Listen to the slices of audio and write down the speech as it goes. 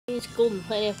guys, Golden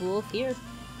Pineapple Wolf here.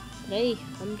 Today,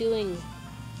 I'm doing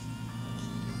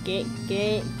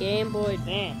Game Boy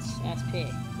Advance SP.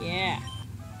 Yeah.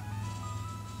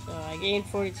 So, I gained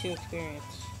 42 experience.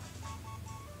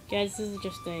 Guys, this is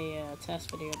just a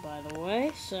test video, by the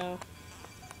way, so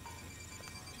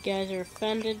if you guys are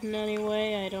offended in any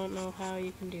way, I don't know how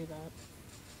you can do that.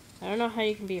 I don't know how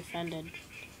you can be offended.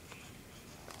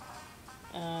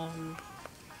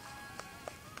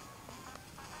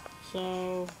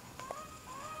 So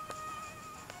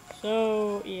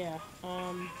yeah,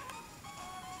 I'm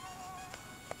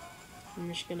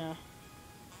just gonna,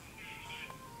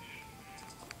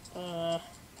 so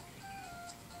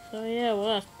yeah,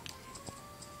 what?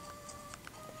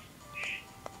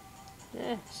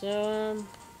 Yeah, so,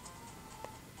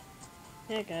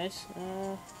 yeah, guys,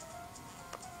 I'm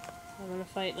gonna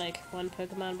fight, like, one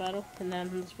Pokemon battle, and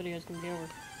then this video is gonna be over.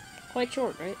 Quite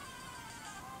short, right?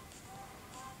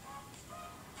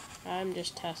 I'm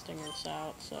just testing this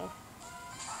out, so.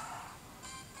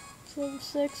 It's level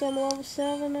 6, I'm level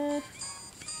 7,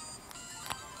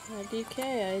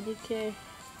 IDK.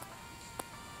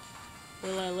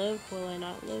 Will I live? Will I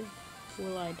not live?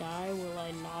 Will I die? Will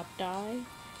I not die?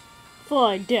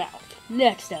 Find out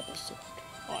next episode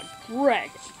on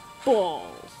Dragon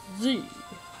Ball Z.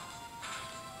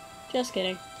 Just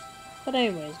kidding. But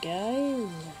anyways, guys,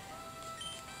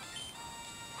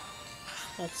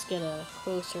 let's get a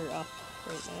closer up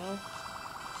right now.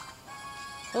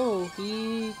 Oh,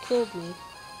 he killed me.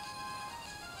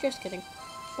 Just kidding.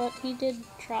 But he did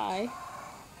try.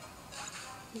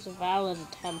 It was a valid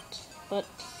attempt. But,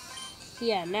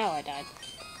 yeah, now I died.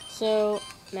 So,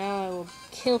 now I will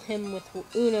kill him with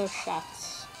Uno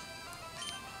shots.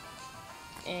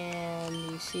 And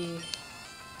you see,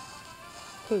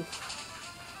 poof.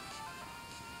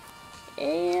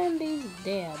 And he's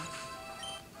dead.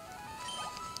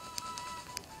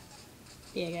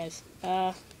 Yeah, guys.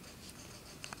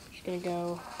 Just gonna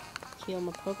go heal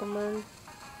my Pokemon,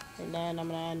 and then I'm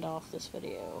gonna end off this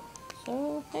video.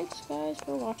 So, thanks, guys,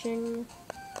 for watching.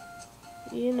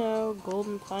 You know,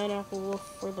 Golden Pineapple Wolf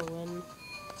for the win.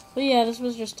 But yeah, this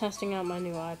was just testing out my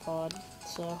new iPod.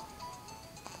 So,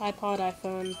 iPod,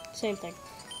 iPhone, same thing.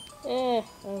 Oh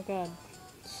god,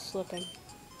 slipping.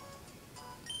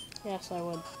 Yes, I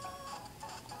would.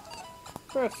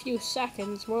 For a few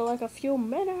seconds, more like a few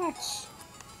minutes.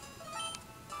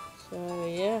 So,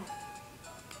 yeah.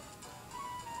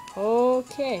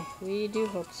 Okay, we do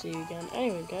hope to see you again.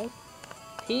 Anyway, guys,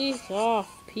 peace off,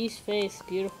 peace face,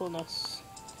 beautifulness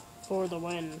for the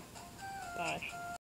win. Bye.